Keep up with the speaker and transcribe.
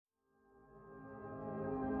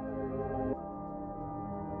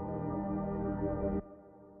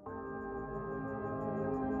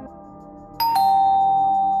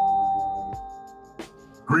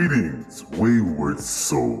Greetings, wayward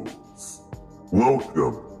souls.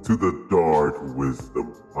 Welcome to the Dark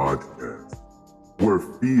Wisdom Podcast, where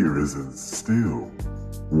fear is instilled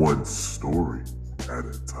one story at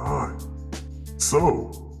a time.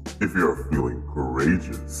 So, if you're feeling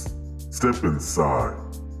courageous, step inside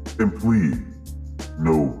and please,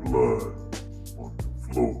 no blood on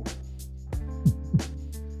the floor.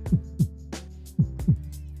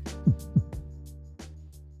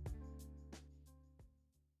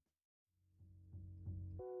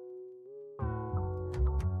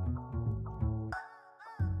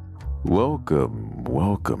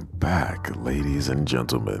 Welcome back, ladies and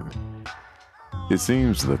gentlemen. It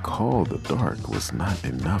seems the call of the dark was not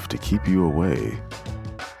enough to keep you away.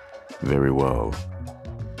 Very well.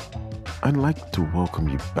 I'd like to welcome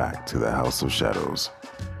you back to the House of Shadows,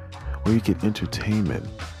 where you get entertainment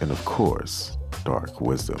and, of course, dark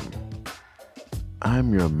wisdom.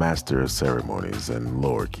 I'm your master of ceremonies and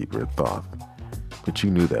lore keeper Thoth, but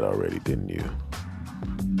you knew that already, didn't you?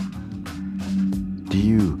 Do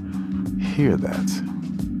you hear that?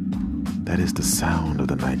 That is the sound of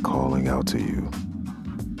the night calling out to you.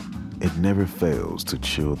 It never fails to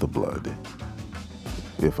chill the blood,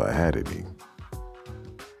 if I had any.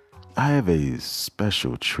 I have a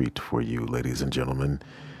special treat for you, ladies and gentlemen.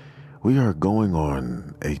 We are going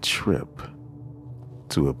on a trip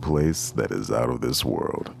to a place that is out of this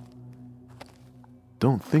world.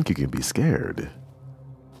 Don't think you can be scared.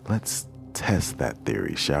 Let's test that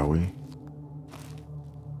theory, shall we?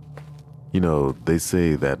 You know, they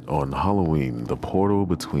say that on Halloween, the portal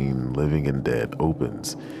between living and dead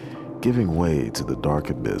opens, giving way to the dark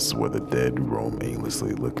abyss where the dead roam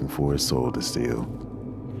aimlessly looking for a soul to steal.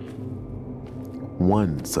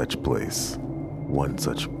 One such place, one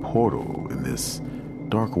such portal in this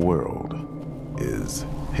dark world is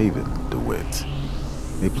Haven DeWitt,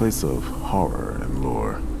 a place of horror and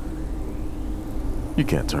lore. You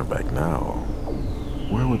can't turn back now.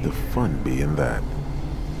 Where would the fun be in that?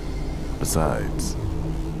 Besides,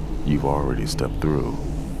 you've already stepped through.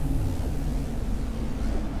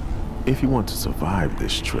 If you want to survive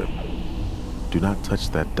this trip, do not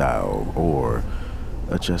touch that dial or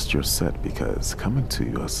adjust your set, because coming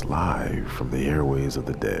to us live from the airways of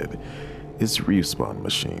the dead is Respawn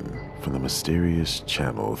Machine from the mysterious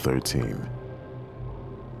Channel 13.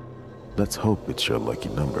 Let's hope it's your lucky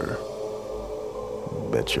number.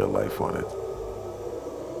 Bet your life on it.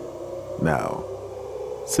 Now,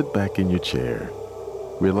 sit back in your chair,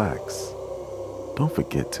 relax. Don't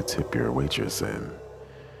forget to tip your waitress in.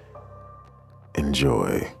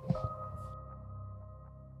 Enjoy.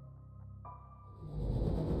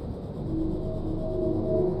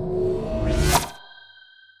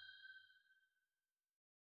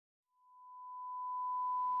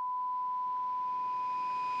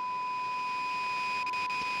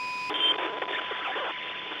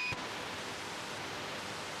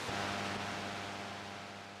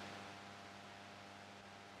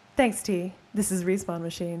 Thanks, T. This is Respawn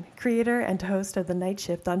Machine, creator and host of The Night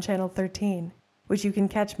Shift on Channel 13, which you can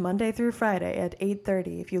catch Monday through Friday at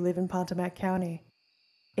 8:30 if you live in Pontomac County.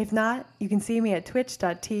 If not, you can see me at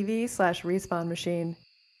twitch.tv/respawnmachine.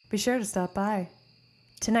 Be sure to stop by.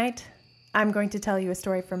 Tonight, I'm going to tell you a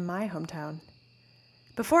story from my hometown.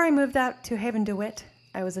 Before I moved out to Haven DeWitt,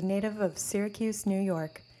 I was a native of Syracuse, New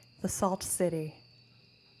York, the Salt City.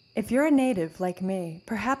 If you're a native like me,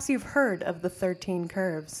 perhaps you've heard of the 13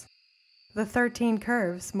 Curves. The 13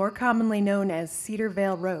 Curves, more commonly known as Cedar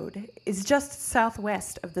Vale Road, is just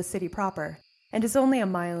southwest of the city proper and is only a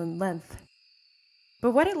mile in length.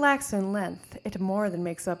 But what it lacks in length, it more than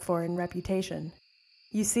makes up for in reputation.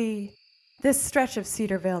 You see, this stretch of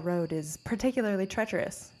Cedar Vale Road is particularly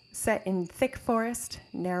treacherous, set in thick forest,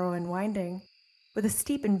 narrow and winding, with a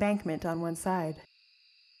steep embankment on one side.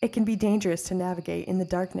 It can be dangerous to navigate in the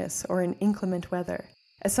darkness or in inclement weather,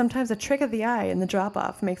 as sometimes a trick of the eye in the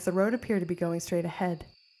drop-off makes the road appear to be going straight ahead,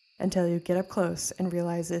 until you get up close and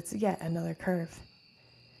realize it's yet another curve.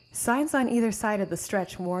 Signs on either side of the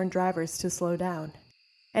stretch warn drivers to slow down,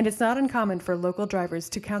 and it's not uncommon for local drivers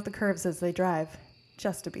to count the curves as they drive,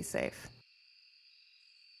 just to be safe.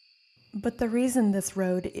 But the reason this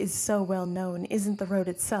road is so well known isn't the road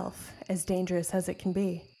itself, as dangerous as it can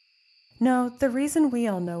be. No, the reason we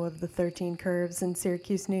all know of the 13 Curves in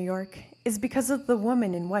Syracuse, New York, is because of the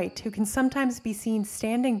woman in white who can sometimes be seen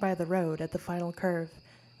standing by the road at the final curve,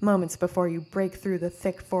 moments before you break through the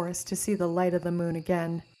thick forest to see the light of the moon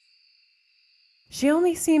again. She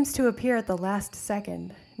only seems to appear at the last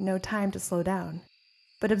second, no time to slow down,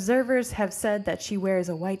 but observers have said that she wears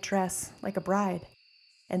a white dress like a bride,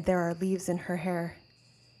 and there are leaves in her hair.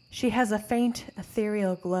 She has a faint,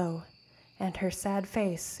 ethereal glow, and her sad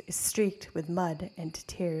face is streaked with mud and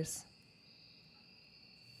tears.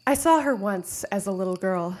 I saw her once as a little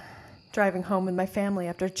girl, driving home with my family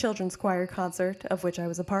after a children's choir concert, of which I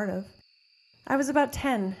was a part of. I was about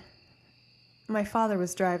 10. My father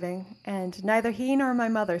was driving, and neither he nor my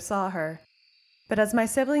mother saw her. But as my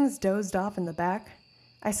siblings dozed off in the back,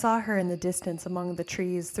 I saw her in the distance among the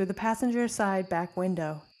trees through the passenger side back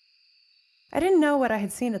window. I didn't know what I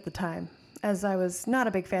had seen at the time, as I was not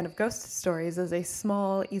a big fan of ghost stories as a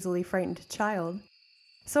small, easily frightened child.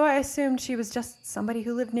 So I assumed she was just somebody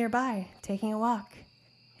who lived nearby, taking a walk,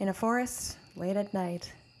 in a forest, late at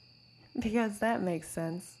night. Because that makes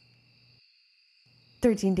sense.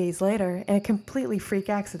 13 days later, in a completely freak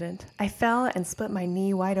accident, I fell and split my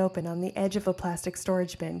knee wide open on the edge of a plastic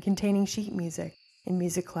storage bin containing sheet music in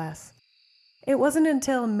music class. It wasn't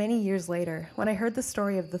until many years later, when I heard the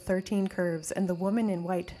story of the 13 curves and the woman in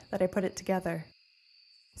white, that I put it together.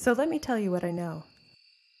 So let me tell you what I know.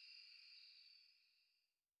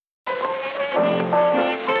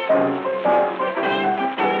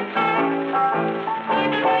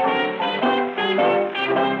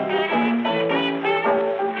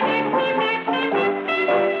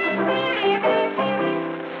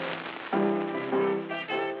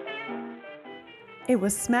 It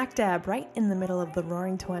was smack dab right in the middle of the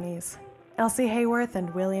Roaring '20s. Elsie Hayworth and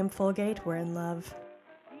William Folgate were in love.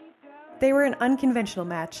 They were an unconventional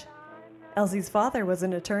match. Elsie's father was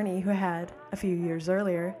an attorney who had, a few years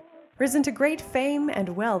earlier, risen to great fame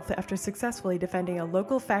and wealth after successfully defending a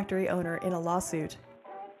local factory owner in a lawsuit.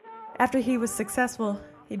 After he was successful,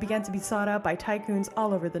 he began to be sought out by tycoons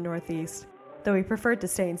all over the Northeast, though he preferred to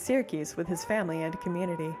stay in Syracuse with his family and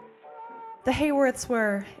community. The Hayworths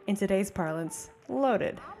were, in today's parlance,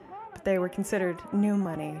 loaded, but they were considered new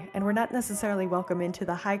money and were not necessarily welcome into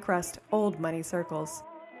the high-crust, old money circles.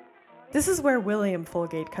 This is where William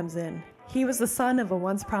Folgate comes in. He was the son of a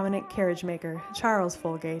once prominent carriage maker, Charles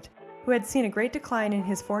Folgate, who had seen a great decline in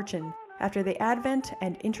his fortune after the advent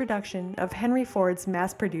and introduction of Henry Ford's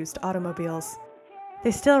mass-produced automobiles.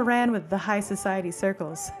 They still ran with the high society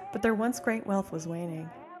circles, but their once great wealth was waning,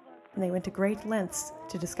 and they went to great lengths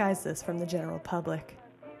to disguise this from the general public.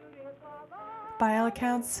 By all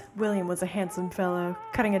accounts, William was a handsome fellow,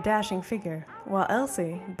 cutting a dashing figure, while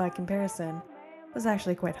Elsie, by comparison, was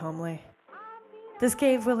actually quite homely. This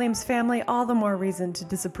gave William's family all the more reason to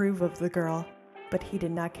disapprove of the girl, but he did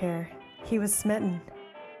not care. He was smitten.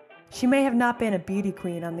 She may have not been a beauty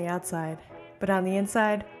queen on the outside, but on the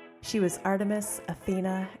inside, she was Artemis,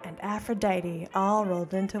 Athena, and Aphrodite all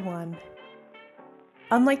rolled into one.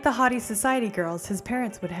 Unlike the haughty society girls his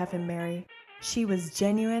parents would have him marry, she was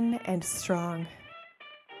genuine and strong.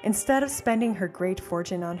 Instead of spending her great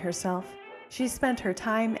fortune on herself, she spent her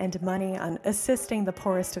time and money on assisting the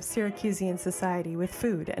poorest of Syracusean society with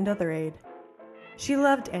food and other aid. She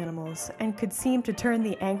loved animals and could seem to turn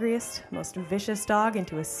the angriest, most vicious dog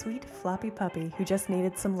into a sweet, floppy puppy who just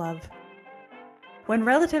needed some love. When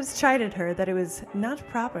relatives chided her that it was not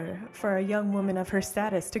proper for a young woman of her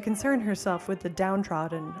status to concern herself with the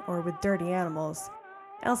downtrodden or with dirty animals,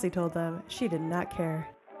 Elsie told them she did not care.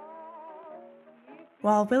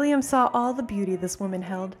 While William saw all the beauty this woman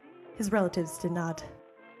held, his relatives did not.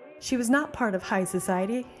 She was not part of high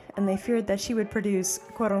society, and they feared that she would produce,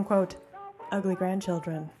 quote-unquote, ugly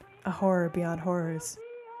grandchildren, a horror beyond horrors.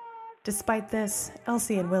 Despite this,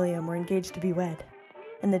 Elsie and William were engaged to be wed,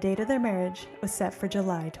 and the date of their marriage was set for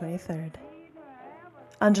July 23rd.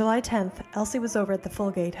 On July 10th, Elsie was over at the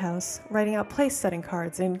Folgate house, writing out place-setting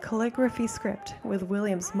cards in calligraphy script with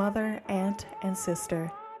William's mother, aunt, and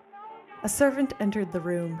sister. A servant entered the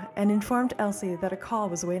room and informed Elsie that a call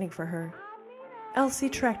was waiting for her. Elsie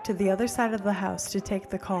trekked to the other side of the house to take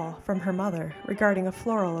the call from her mother regarding a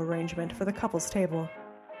floral arrangement for the couple's table.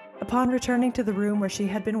 Upon returning to the room where she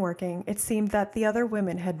had been working, it seemed that the other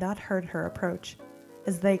women had not heard her approach,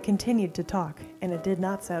 as they continued to talk, and it did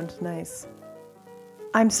not sound nice.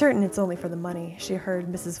 "I'm certain it's only for the money," she heard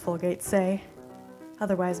Mrs. Folgate say.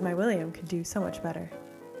 "Otherwise my William could do so much better."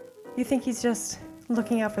 "You think he's just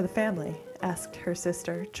looking out for the family?" asked her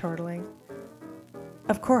sister, chortling.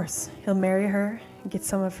 "Of course, he'll marry her, get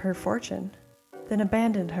some of her fortune, then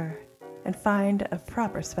abandon her, and find a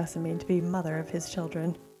proper specimen to be mother of his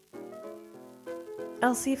children."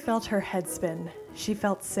 Elsie felt her head spin. She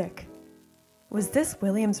felt sick. Was this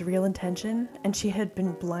William's real intention, and she had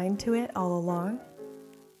been blind to it all along?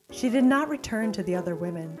 She did not return to the other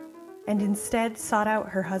women, and instead sought out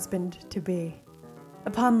her husband-to-be.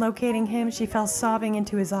 Upon locating him, she fell sobbing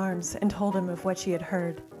into his arms and told him of what she had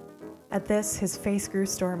heard. At this, his face grew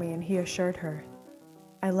stormy, and he assured her,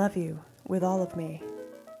 "I love you, with all of me.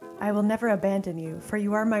 I will never abandon you, for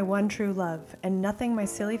you are my one true love, and nothing my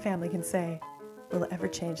silly family can say will ever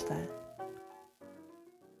change that.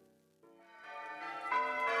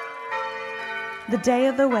 The day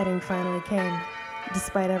of the wedding finally came.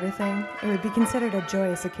 Despite everything, it would be considered a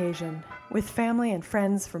joyous occasion, with family and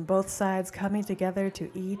friends from both sides coming together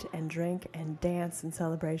to eat and drink and dance in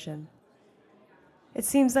celebration. It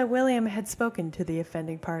seems that William had spoken to the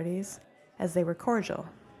offending parties, as they were cordial,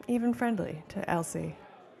 even friendly, to Elsie.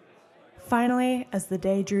 Finally, as the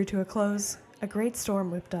day drew to a close, a great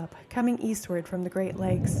storm whipped up, coming eastward from the Great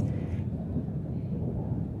Lakes.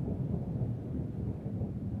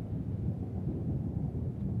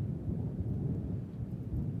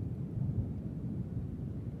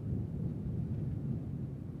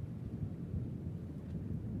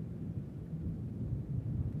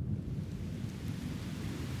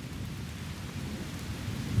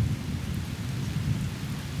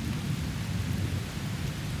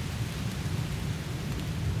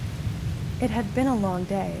 It had been a long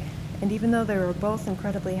day, and even though they were both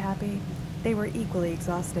incredibly happy, they were equally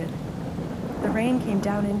exhausted. The rain came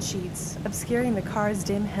down in sheets, obscuring the car's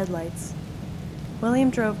dim headlights. William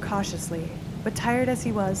drove cautiously, but tired as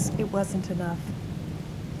he was, it wasn't enough.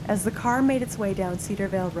 As the car made its way down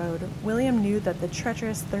Cedarvale Road, William knew that the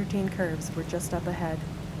treacherous 13 curves were just up ahead.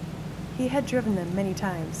 He had driven them many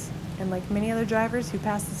times, and like many other drivers who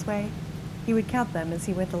passed this way, he would count them as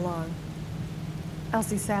he went along.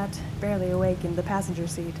 Elsie sat, barely awake, in the passenger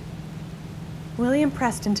seat. William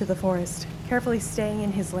pressed into the forest, carefully staying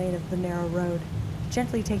in his lane of the narrow road,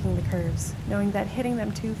 gently taking the curves, knowing that hitting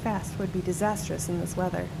them too fast would be disastrous in this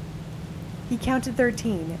weather. He counted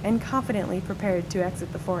 13 and confidently prepared to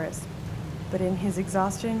exit the forest, but in his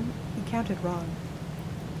exhaustion, he counted wrong.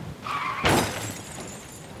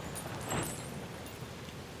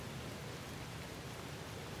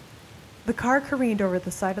 The car careened over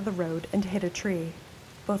the side of the road and hit a tree.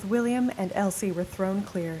 Both William and Elsie were thrown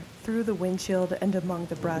clear, through the windshield and among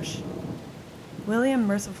the brush. William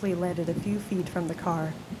mercifully landed a few feet from the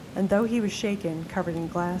car, and though he was shaken, covered in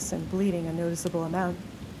glass, and bleeding a noticeable amount,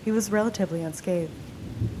 he was relatively unscathed.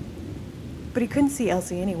 But he couldn't see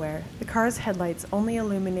Elsie anywhere. The car's headlights only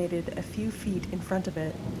illuminated a few feet in front of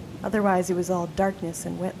it. Otherwise, it was all darkness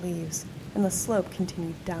and wet leaves, and the slope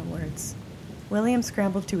continued downwards. William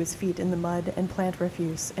scrambled to his feet in the mud and plant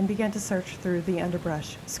refuse and began to search through the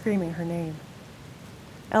underbrush, screaming her name.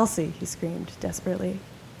 "Elsie," he screamed desperately.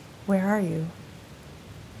 "Where are you?"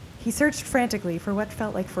 He searched frantically for what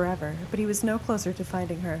felt like forever, but he was no closer to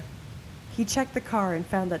finding her. He checked the car and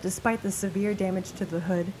found that despite the severe damage to the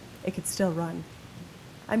hood, it could still run.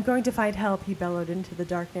 "I'm going to find help," he bellowed into the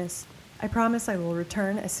darkness. "I promise I will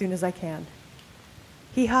return as soon as I can."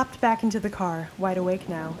 He hopped back into the car, wide awake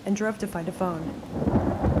now, and drove to find a phone.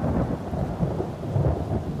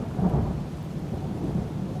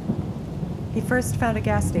 He first found a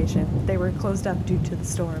gas station. They were closed up due to the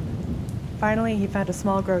storm. Finally, he found a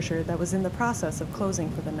small grocer that was in the process of closing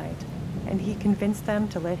for the night, and he convinced them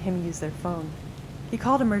to let him use their phone. He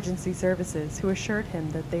called emergency services, who assured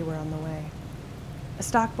him that they were on the way. A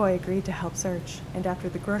stock boy agreed to help search, and after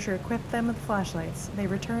the grocer equipped them with flashlights, they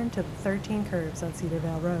returned to the 13 curves on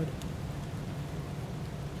Cedarvale Road.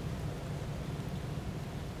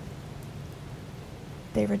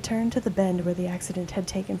 They returned to the bend where the accident had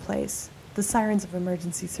taken place, the sirens of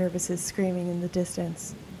emergency services screaming in the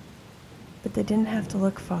distance. But they didn't have to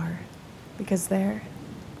look far, because there,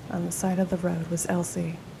 on the side of the road, was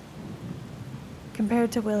Elsie.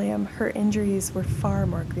 Compared to William, her injuries were far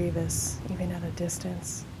more grievous, even at a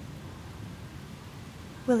distance.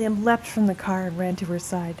 William leapt from the car and ran to her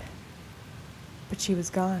side. But she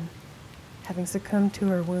was gone, having succumbed to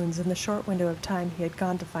her wounds in the short window of time he had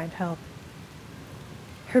gone to find help.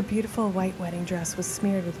 Her beautiful white wedding dress was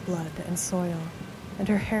smeared with blood and soil, and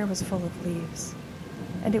her hair was full of leaves.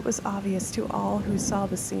 And it was obvious to all who saw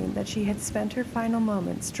the scene that she had spent her final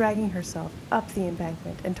moments dragging herself up the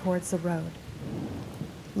embankment and towards the road,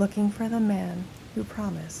 looking for the man who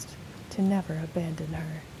promised to never abandon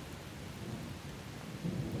her.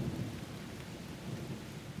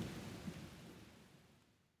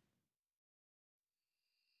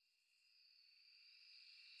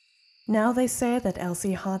 Now they say that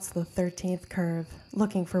Elsie haunts the 13th curve,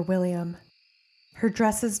 looking for William. Her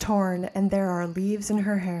dress is torn and there are leaves in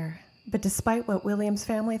her hair, but despite what William's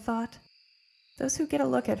family thought, those who get a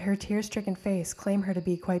look at her tear-stricken face claim her to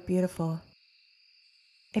be quite beautiful.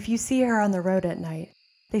 If you see her on the road at night,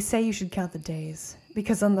 they say you should count the days,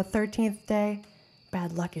 because on the 13th day,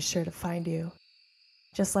 bad luck is sure to find you.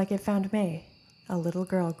 Just like it found me, a little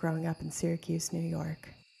girl growing up in Syracuse, New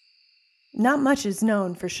York. Not much is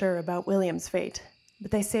known for sure about William's fate,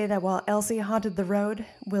 But they say that while Elsie haunted the road,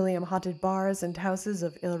 William haunted bars and houses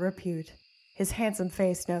of ill repute, his handsome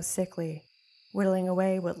face now sickly, whittling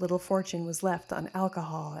away what little fortune was left on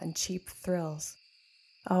alcohol and cheap thrills,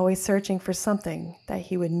 always searching for something that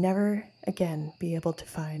he would never again be able to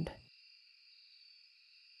find.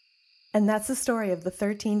 And that's the story of the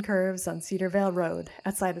 13 Curves on Cedarvale Road,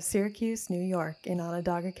 outside of Syracuse, New York, in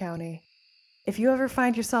Onondaga County. If you ever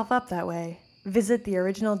find yourself up that way, visit the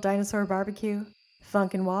original Dinosaur Barbecue,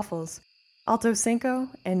 Funk and Waffles, Alto Cinco,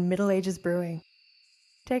 and Middle Ages Brewing.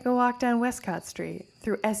 Take a walk down Westcott Street,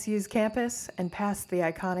 through SU's campus, and past the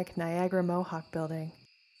iconic Niagara Mohawk building.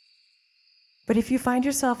 But if you find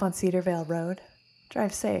yourself on Cedarvale Road,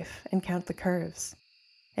 drive safe and count the curves.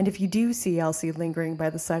 And if you do see Elsie lingering by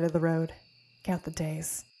the side of the road, count the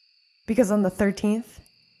days. Because on the 13th,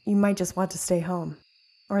 you might just want to stay home,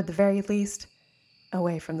 or at the very least,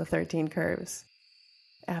 away from the 13 curves.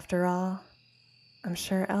 After all, I'm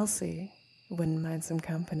sure Elsie wouldn't mind some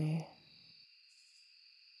company.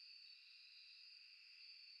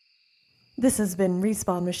 This has been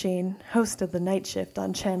Respawn Machine, host of the Night Shift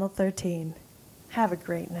on Channel 13. Have a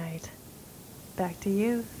great night. Back to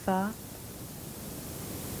you, Thaw.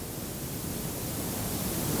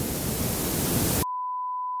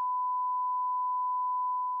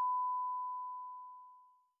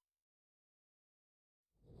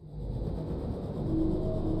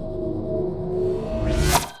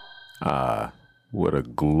 Ah, what a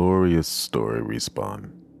glorious story, Respawn.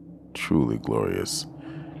 Truly glorious.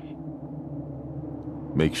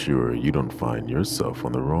 Make sure you don't find yourself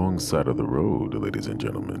on the wrong side of the road, ladies and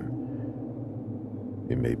gentlemen.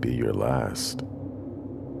 It may be your last.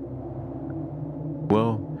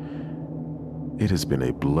 Well, it has been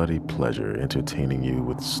a bloody pleasure entertaining you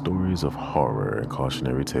with stories of horror and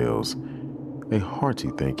cautionary tales. A hearty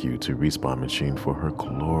thank you to Respawn Machine for her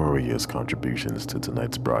glorious contributions to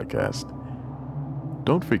tonight's broadcast.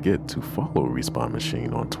 Don't forget to follow Respawn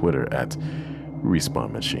Machine on Twitter at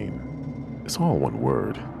Respawn Machine. It's all one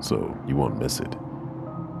word, so you won't miss it.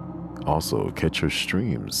 Also, catch her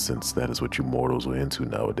streams, since that is what you mortals are into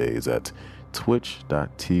nowadays, at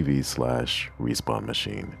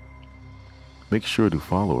twitch.tv/respawnmachine. Make sure to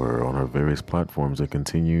follow her on her various platforms and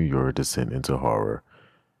continue your descent into horror.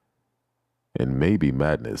 And maybe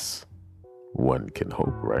madness. One can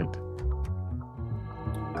hope, right?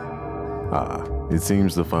 It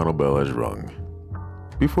seems the final bell has rung.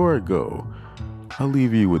 Before I go, I'll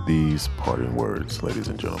leave you with these parting words, ladies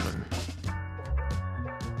and gentlemen.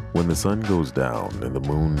 When the sun goes down and the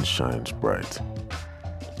moon shines bright,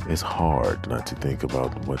 it's hard not to think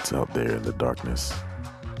about what's out there in the darkness.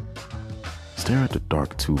 Stare at the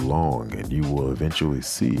dark too long and you will eventually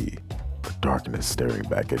see the darkness staring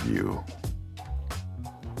back at you.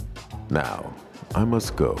 Now, I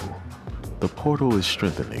must go. The portal is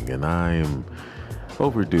strengthening and I am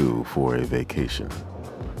overdue for a vacation.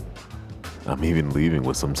 I'm even leaving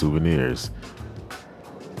with some souvenirs.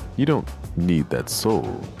 You don't need that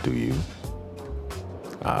soul, do you?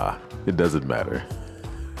 It doesn't matter.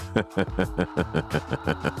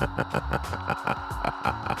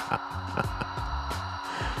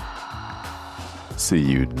 See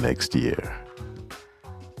you next year.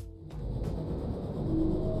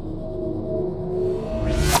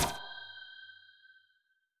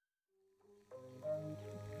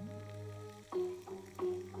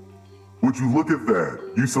 Would you look at that?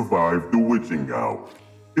 You survived the witching hour.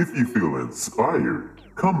 If you feel inspired,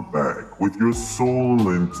 come back with your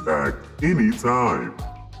soul intact anytime.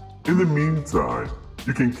 In the meantime,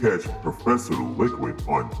 you can catch Professor Liquid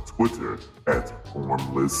on Twitter at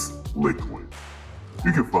FormlessLiquid.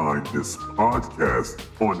 You can find this podcast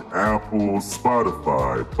on Apple,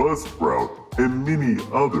 Spotify, Buzzsprout, and many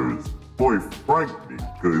others for a frightening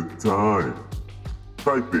good time.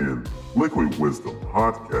 Type in Liquid Wisdom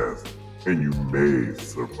Podcast and you may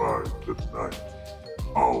survive the night.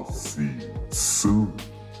 I'll see you soon.